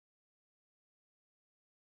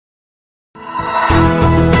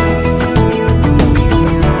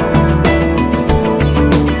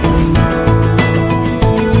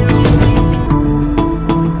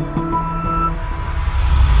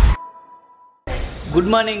Good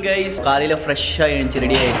morning guys. காலையில ஃப்ரெஷ்ஷா எழுந்து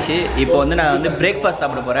ரெடி ஆயிடுச்சு. இப்போ வந்து நான் வந்து பிரேக்ஃபாஸ்ட்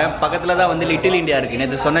சாப்பிட போறேன். பக்கத்துல தான் வந்து லிட்டில் இந்தியா இருக்கு.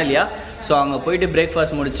 நேத்து சொன்னேன் இல்லையா? சோ அங்க போயிட்டு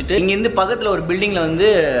பிரேக்ஃபாஸ்ட் முடிச்சிட்டு இங்க இருந்து பக்கத்துல ஒரு பில்டிங்ல வந்து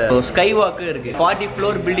ஸ்கை வாக் இருக்கு. 40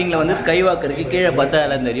 ஃப்ளோர் பில்டிங்ல வந்து ஸ்கை வாக் இருக்கு. கீழ பார்த்தா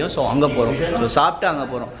எல்லாம் தெரியும். சோ அங்க போறோம். சோ சாப்பிட்டு அங்க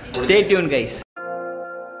போறோம். Stay tuned guys.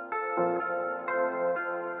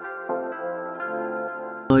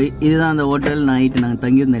 இதுதான் அந்த ஹோட்டல் நைட்டு நாங்கள்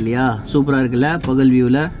தங்கியிருந்தோம் இல்லையா, சூப்பராக இருக்குல்ல பகல்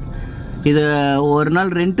வியூவில். இது ஒரு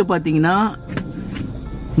நாள் ரெண்ட்டு பார்த்தீங்கன்னா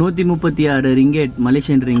 136 ringgit,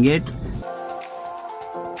 Malaysian ringgit.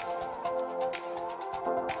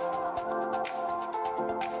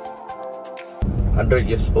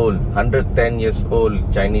 years old, 110 years old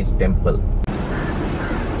Chinese temple.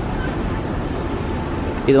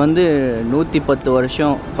 இது வந்து 110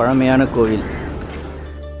 வருஷம் பழமையான கோவில்.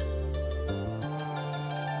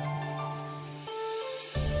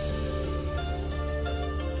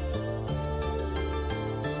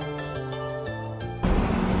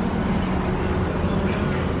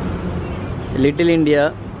 லிட்டில் இந்தியா,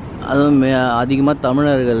 அதுவும் அதிகமாக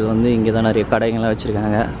தமிழர்கள் வந்து இங்கே தான் நிறைய கடைகள்லாம்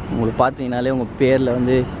வச்சுருக்காங்க. உங்களுக்கு பார்த்தீங்கனாலே உங்கள் பேரில்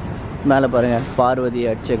வந்து மேலே பாருங்கள் பார்வதி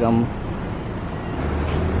அர்ச்சகம்.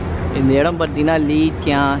 இந்த இடம் பார்த்தீங்கன்னா லீ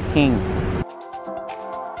தியா ஹிங்.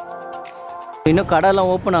 இன்னும்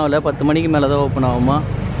கடைலாம் ஓப்பன் ஆகலை, 10 மணிக்கு மேலே தான் ஓப்பன் ஆகுமா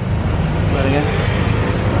பாருங்க.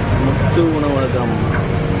 முத்து உணவகம்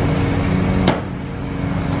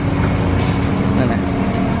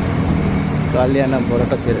கல்யாண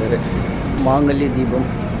பரோட்டா செய்கிறாரு. மாங்கல்ய தீபம்.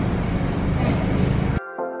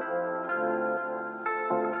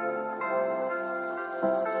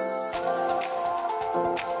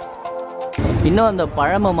 இன்னும் அந்த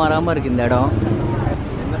பழமை மாறாமல் இருக்குது இந்த இடம்.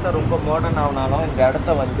 என்னதான் ரொம்ப மாடர்ன் ஆனாலும் இந்த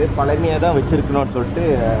இடத்த வந்து பழமையாக தான் வச்சிருக்கணும்னு சொல்லிட்டு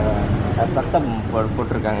சட்டம்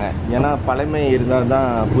போட்டிருக்காங்க. ஏன்னா பழமை இருந்தால்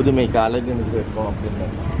தான் புதுமைக்கு அழகுன்னு இருக்கும் அப்படின்னு.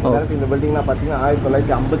 இந்த பில்டிங்லாம் பார்த்தீங்கன்னா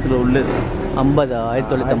 1950 உள்ளது.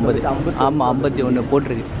 1950 ஆமாம், 51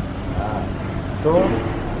 போட்டிருக்கு. ஸோ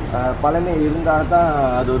பழமை இருந்தால் தான்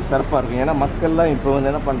அது ஒரு சிறப்பாக இருக்கும். ஏன்னா மக்கள்லாம் இப்போ வந்து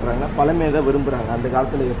என்ன பண்ணுறாங்கன்னா பழமையை தான் விரும்புகிறாங்க, அந்த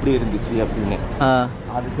காலத்தில் எப்படி இருந்துச்சு அப்படின்னு.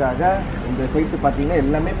 அதுக்காக இந்த சைட்டு பார்த்தீங்கன்னா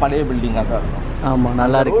எல்லாமே பழைய பில்டிங்காக தான் இருக்கும். ஆமாம்,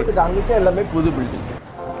 நல்லா இருக்கு. அங்கிட்ட எல்லாமே புது பில்டிங்.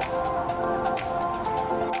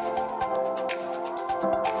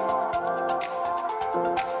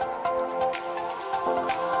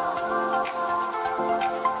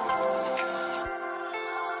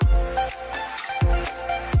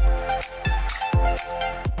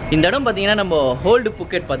 இந்த இடம் பார்த்தீங்கன்னா நம்ம ஹோல்டு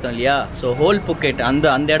புக்கெட் பார்த்தோம் இல்லையா, ஸோ ஹோல்டு புக்கெட்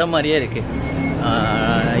அந்த இடம் மாதிரியே இருக்குது.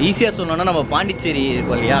 ஈஸியாக சொல்லணும்னா நம்ம பாண்டிச்சேரி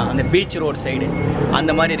இருக்கோம் இல்லையா, அந்த பீச் ரோடு சைடு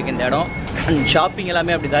அந்த மாதிரி இருக்குது இந்த இடம். அண்ட் ஷாப்பிங்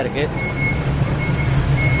எல்லாமே அப்படி தான் இருக்குது.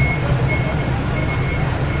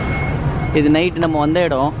 இது நைட்டு நம்ம வந்த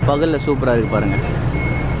இடம், பகலில் சூப்பராக இருக்குது பாருங்கள்.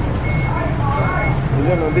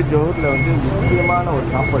 இதில் வந்து ஜோஹூரில் வந்து முக்கியமான ஒரு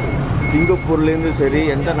சாப்பாடு. சிங்கப்பூர்லேருந்து சரி,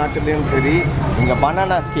 எந்த நாட்டிலேருந்து சரி, இங்கே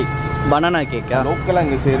பனானா கேக்கா லோக்கலாக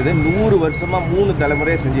இங்கே செய்கிறது 100 வருஷமாக 3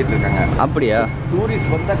 தலைமுறையாக செஞ்சிட்டு இருக்காங்க. அப்படியா?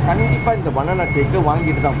 டூரிஸ்ட் வந்தால் கண்டிப்பாக இந்த பனானா கேக்கு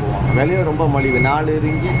வாங்கிட்டு தான் போவாங்க. விலையும் ரொம்ப மலிவு, 4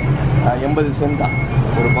 ரிங்கிட் 80 சென்ட் தான்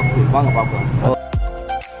ஒரு பாக்ஸ். வாங்க பார்க்கலாம்.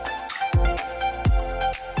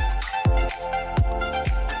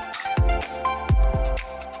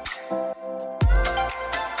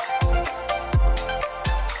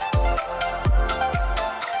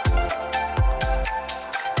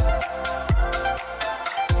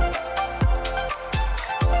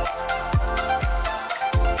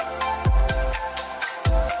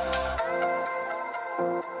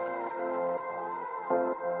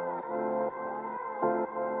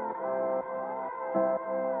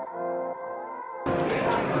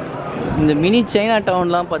 இந்த மினி சைனா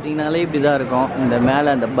டவுன்லாம் பார்த்தீங்கனாலே இப்படி தான் இருக்கும். இந்த மேலே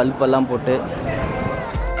அந்த பல்பெல்லாம் போட்டு.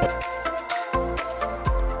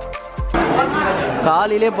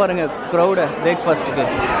 காலையிலே பாருங்கள் க்ரௌடு பிரேக்ஃபாஸ்ட்டுக்கு.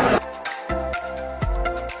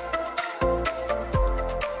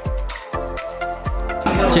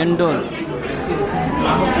 செண்டோல்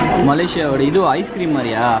மலேசியாவோட இது ஐஸ்கிரீம்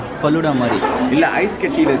மாதிரியா, ஃபலூடா மாதிரி இல்லை, ஐஸ்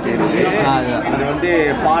கட்டியில் செய்யுது. அது வந்து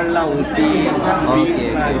பால்லாம் ஊற்றி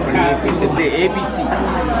இது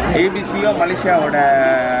ஏபிசியோ மலேசியாவோட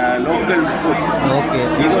லோக்கல் ஃபுட். ஓகே,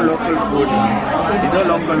 இதோ லோக்கல்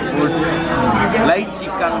ஃபுட் லை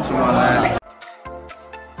சிக்கன் சொல்லுவாங்க.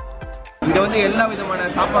 இங்கே வந்து எல்லா விதமான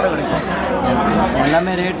சாப்பாடும் கிடைக்கும்.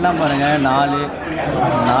 எல்லாமே ரேட்லாம் பாருங்கள்,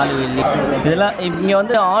 4 வெள்ளி. இதெல்லாம் இங்கே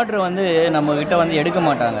வந்து ஆர்டர் வந்து நம்மக்கிட்ட வந்து எடுக்க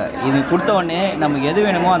மாட்டாங்க. இது கொடுத்த உடனே நமக்கு எது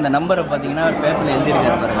வேணுமோ அந்த நம்பரை பார்த்தீங்கன்னா பேப்பரில்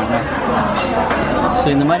எழுதிருக்காரு பாருங்க. ஸோ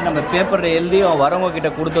இந்த மாதிரி நம்ம பேப்பரில் எழுதி வரவங்க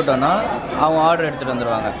கிட்ட கொடுத்துட்டோன்னா அவங்க ஆர்டர் எடுத்துகிட்டு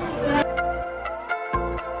வந்துடுவாங்க.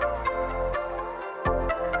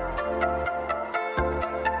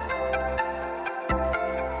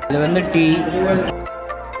 இது வந்து டீ.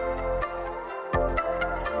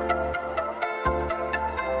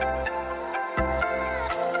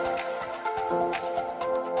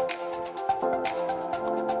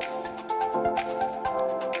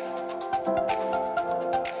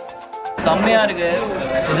 செம்மையாக இருக்குது.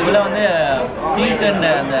 இதுக்குள்ள வந்து சீஸ் அண்ட்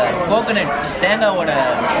அந்த கோகனட் தேங்காவோட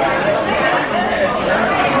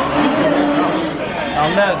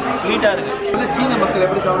நல்லா ஸ்வீட்டாக இருக்குது. சீன மக்கள்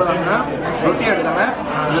எப்படி சாப்பிடுவாங்கன்னா ரொட்டி எடுத்தாங்க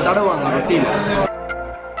இந்த தடவாங்க ரொட்டியில்.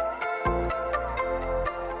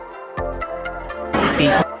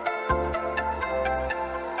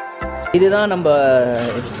 இதுதான் நம்ம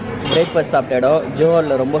பிரேக்ஃபாஸ்ட் சாப்பிட்ட இடம்.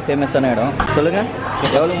 ஜோஹரில் ரொம்ப ஃபேமஸான இடம். சொல்லுங்கள்,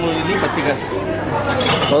 எவ்வளோ 3 வெள்ளி 10 காசு.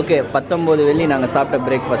 ஓகே, 19 வெள்ளி நாங்கள் சாப்பிட்ட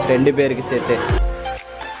பிரேக்ஃபாஸ்ட் 2 பேருக்கு சேர்த்து.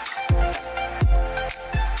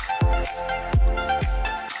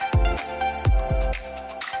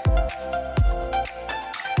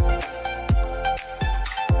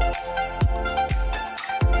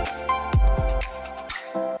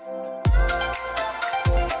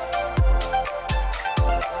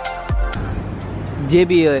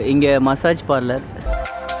 ஜேபி இங்கே மசாஜ் பார்லர்.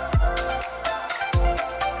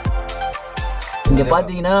 இங்கே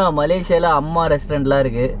பார்த்தீங்கன்னா மலேசியாவில் அம்மா ரெஸ்டாரண்ட்லாம்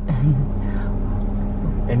இருக்கு.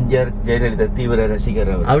 எம்ஜிஆர் ஜெயலலிதா தீவிர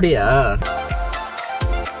ரசிகர். அப்படியா?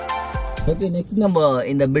 ஓகே, நெக்ஸ்ட் நம்ம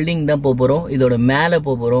இந்த பில்டிங் தான் போக போகிறோம். இதோட மேலே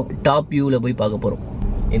போக போகிறோம். டாப் வியூவில் போய் பார்க்க போகிறோம்.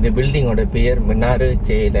 இந்த பில்டிங்கோட பெயர் மினாரு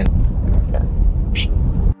ஜெயலன்.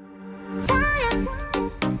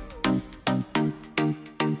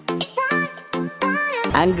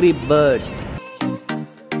 Angry bird.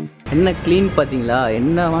 என்ன க்ளீன் பார்த்தீங்களா?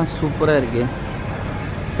 என்னவா சூப்பராக இருக்குது.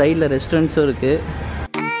 சைடில் ரெஸ்டாரண்ட்ஸும் இருக்குது.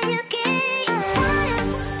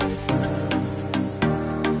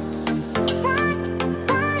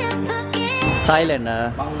 தாய்லாண்டா?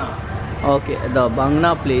 ஓகே, இந்த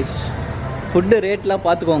பங்னா பிளேஸ். ஃபுட்டு ரேட்லாம்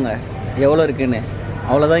பார்த்துக்கோங்க எவ்வளோ இருக்குன்னு.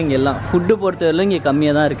 அவ்வளோதான். இங்கே எல்லாம் ஃபுட்டு பொறுத்தவரையிலும் இங்கே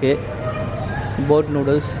கம்மியாக தான் இருக்குது. Boat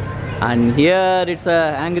noodles and here it's a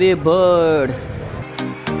angry bird.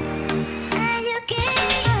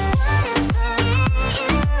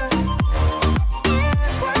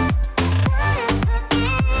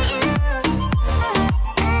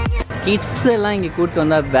 Kids எல்லாம் இங்கே கூப்பிட்டு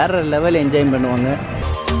வந்தால் வேறு லெவல் என்ஜாய் பண்ணுவாங்க.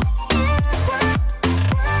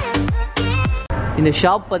 இந்த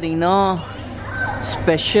ஷாப் பார்த்தீங்கன்னா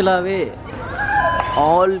ஸ்பெஷலாகவே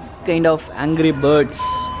all kind of angry birds,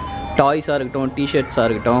 டாய்ஸாக இருக்கட்டும், டிஷர்ட்ஸாக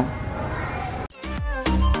இருக்கட்டும்.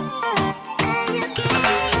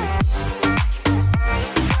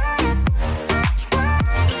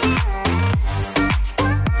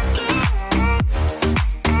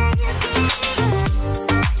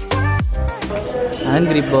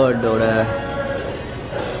 ஆங்க்ரி பேர்டோட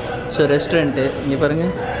ரெஸ்டாரண்ட்டு இங்கே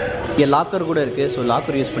பாருங்கள். இங்கே லாக்கர் கூட இருக்குது. ஸோ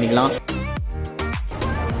லாக்கர் யூஸ் பண்ணிக்கலாம்.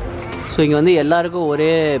 ஸோ இங்கே வந்து எல்லாருக்கும் ஒரே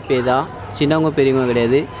பே தான். சின்னவங்க பெரியவங்க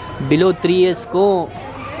கிடையாது. பிலோ 3 இயர்ஸ்க்கும்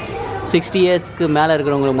 60 இயர்ஸ்க்கு மேலே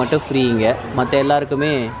இருக்கிறவங்களுக்கு மட்டும் ஃப்ரீ. இங்கே மற்ற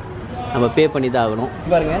எல்லாருக்குமே நம்ம பே பண்ணி தான் ஆகணும்.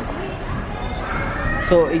 பாருங்கள்.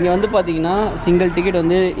 ஸோ இங்கே வந்து பார்த்திங்கன்னா சிங்கிள் டிக்கெட்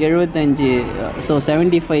வந்து 75, ஸோ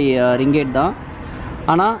 75 ரிங்கேட் தான்.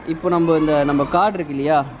 ஆனால் இப்போ நம்ம கார்டு இருக்கு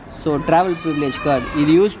இல்லையா, ஸோ ட்ராவல் ப்ரிவிலேஜ் கார்டு,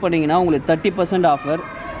 இது யூஸ் பண்ணிங்கன்னா உங்களுக்கு 30% ஆஃபர்.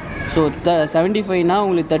 ஸோ 75னா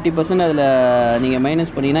உங்களுக்கு 30% அதில் நீங்கள்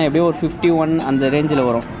மைனஸ் பண்ணிங்கன்னா எப்படியோ ஒரு 51 அந்த ரேஞ்சில்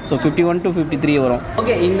வரும். ஸோ 51 to 53 வரும்.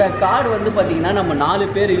 ஓகே, இந்த கார்டு வந்து பார்த்திங்கன்னா நம்ம 4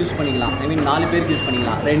 பேர் யூஸ் பண்ணிக்கலாம். ஐ மீன் 4 பேருக்கு யூஸ்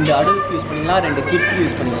பண்ணிக்கலாம். 2 அடல்ட்ஸ்க்கு யூஸ் பண்ணிக்கலாம், 2 கிட்ஸ்க்கு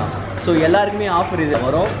யூஸ் பண்ணிக்கலாம். ஸோ எல்லாருக்குமே ஆஃபர் இது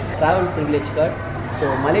வரும், travel privilege card. So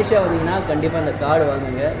Malaysia வந்தீங்கன்னா கண்டிப்பாக இந்த கார்டு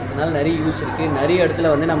வாங்குங்க. இதனால் நிறைய யூஸ் இருக்குது. நிறைய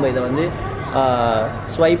இடத்துல வந்து நம்ம இதை வந்து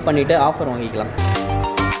ஸ்வைப் பண்ணிவிட்டு ஆஃபர் வாங்கிக்கலாம்.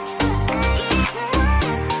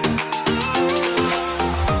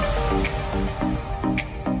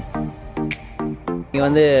 இங்கே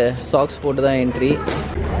வந்து சாக்ஸ் போட்டு தான் என்ட்ரி.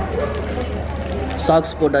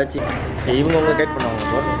 சாக்ஸ் போட்டாச்சு. இவங்க உங்களை கைட் பண்ணுவாங்க.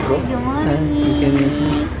 Good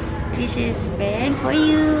morning. This is pen for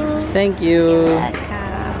you. Thank you. Welcome.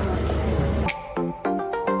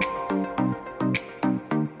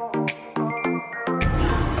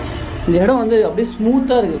 இந்த இடம் வந்து அப்படியே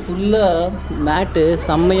ஸ்மூத்தாக இருக்குது. ஃபுல்லாக மேட்டு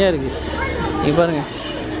செம்மையாக இருக்குது. இங்கே பாருங்கள்.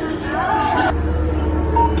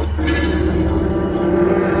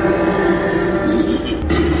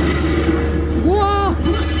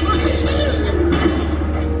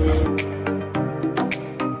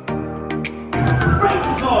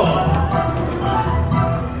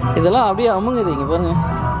 இதெல்லாம் அப்படியே அமுங்குது. இங்கே பாருங்க.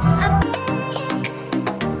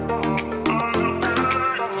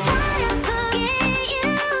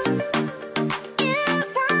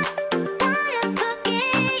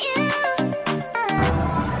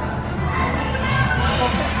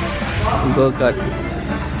 Go kart.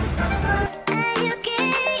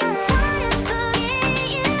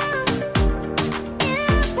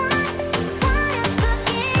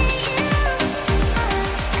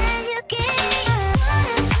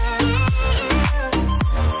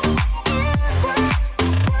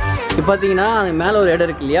 இப்போ பார்த்தீங்கன்னா அது மேலே ஒரு இடம்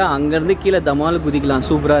இருக்கு இல்லையா, அங்கேருந்து கீழே தமால் குதிக்கலாம்,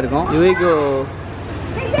 சூப்பராக இருக்கும். இவைக்கு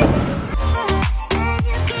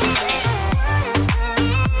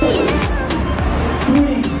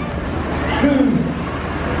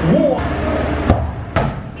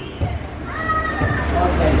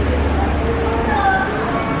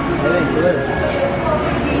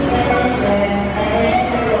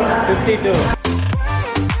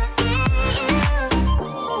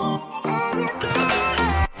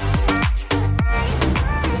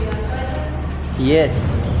Yes,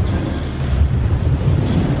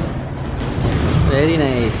 very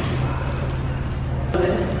nice.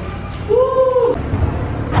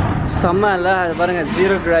 செம்ம இல்லை அது பாருங்க,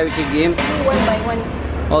 zero gravity game. 1 by 1.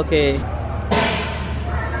 Okay.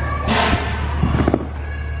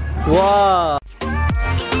 வா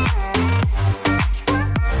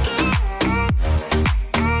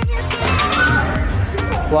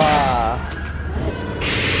வா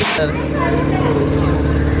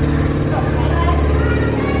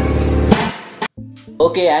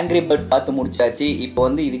ஓகே, ஆங்கிரி பேர்ட் பார்த்து முடிச்சாச்சு. இப்போ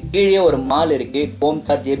வந்து இது கீழே ஒரு மால் இருக்கு,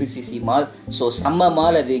 கோம்தார் ஜேபிசிசி மால். ஸோ செம்ம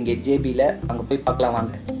மால் அது இங்கே ஜேபியில். அங்கே போய் பார்க்கலாம்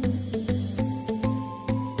வாங்க.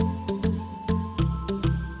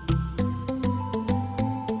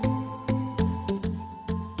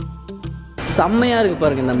 செம்மையாக இருக்கு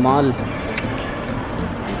பாருங்க இந்த மால்.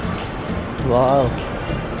 வாவ்,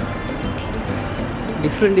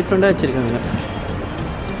 டிஃப்ரெண்ட்டாக வச்சுருக்காங்க,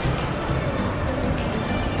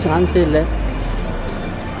 சான்ஸே இல்லை.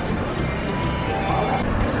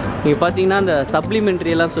 நீங்கள் பார்த்தீங்கன்னா அந்த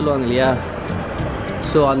சப்ளிமெண்ட்ரி எல்லாம் சொல்லுவாங்க இல்லையா,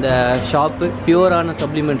 ஸோ அந்த ஷாப்பு பியூரான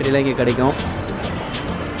சப்ளிமெண்ட்ரிலாம் இங்கே கிடைக்கும்.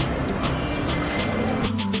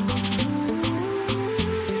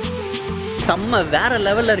 செம்ம வேறு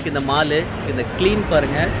லெவலில் இருக்குது இந்த மாலு. இந்த க்ளீன்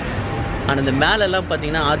பாருங்கள். ஆனால் இந்த மேலெல்லாம்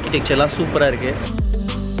பார்த்தீங்கன்னா ஆர்கிடெக்சர்லாம் சூப்பராக இருக்குது.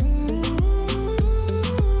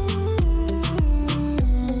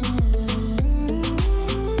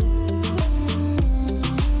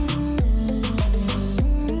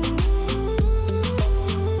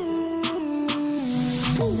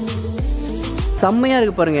 செம்மையாக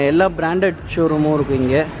இருக்குது பாருங்கள், எல்லா பிராண்டட் ஷோரூமும் இருக்குது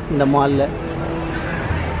இங்கே இந்த மாலில்.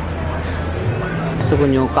 ஸோ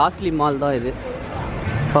கொஞ்சம் காஸ்ட்லி மால் தான் இது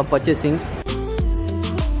for purchasing.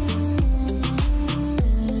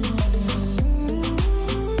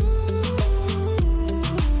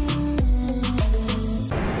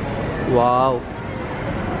 Wow,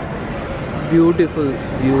 beautiful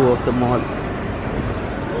view of the mall.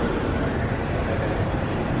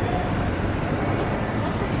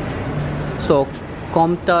 So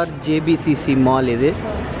கோம்தார் ஜேபிசிசி mall இது.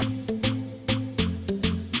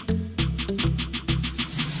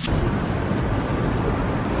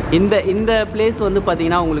 இந்த பிளேஸ் வந்து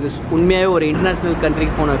பார்த்தீங்கன்னா உங்களுக்கு உண்மையாகவே ஒரு இன்டர்நேஷ்னல்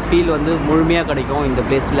கண்ட்ரிக்கு போன ஃபீல் வந்து முழுமையாக கிடைக்கும் இந்த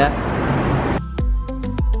பிளேஸில்.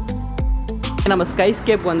 நம்ம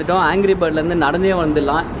ஸ்கைஸ்கேப் வந்துட்டோம். ஆங்கிரி பேர்ட்லேருந்து நடந்தே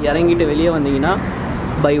வந்துடலாம், இறங்கிட்டு வெளியே வந்தீங்கன்னா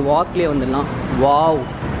பை வாக்லேயே வந்துடலாம். வாவ்,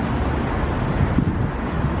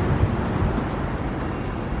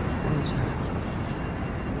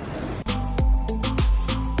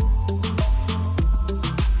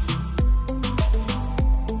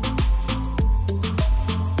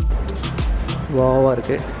 வாவாக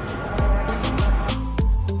இருக்கு.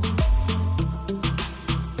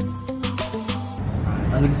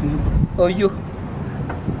 ஐயோ,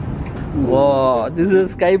 வா, this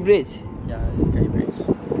is sky bridge. Yeah, sky bridge.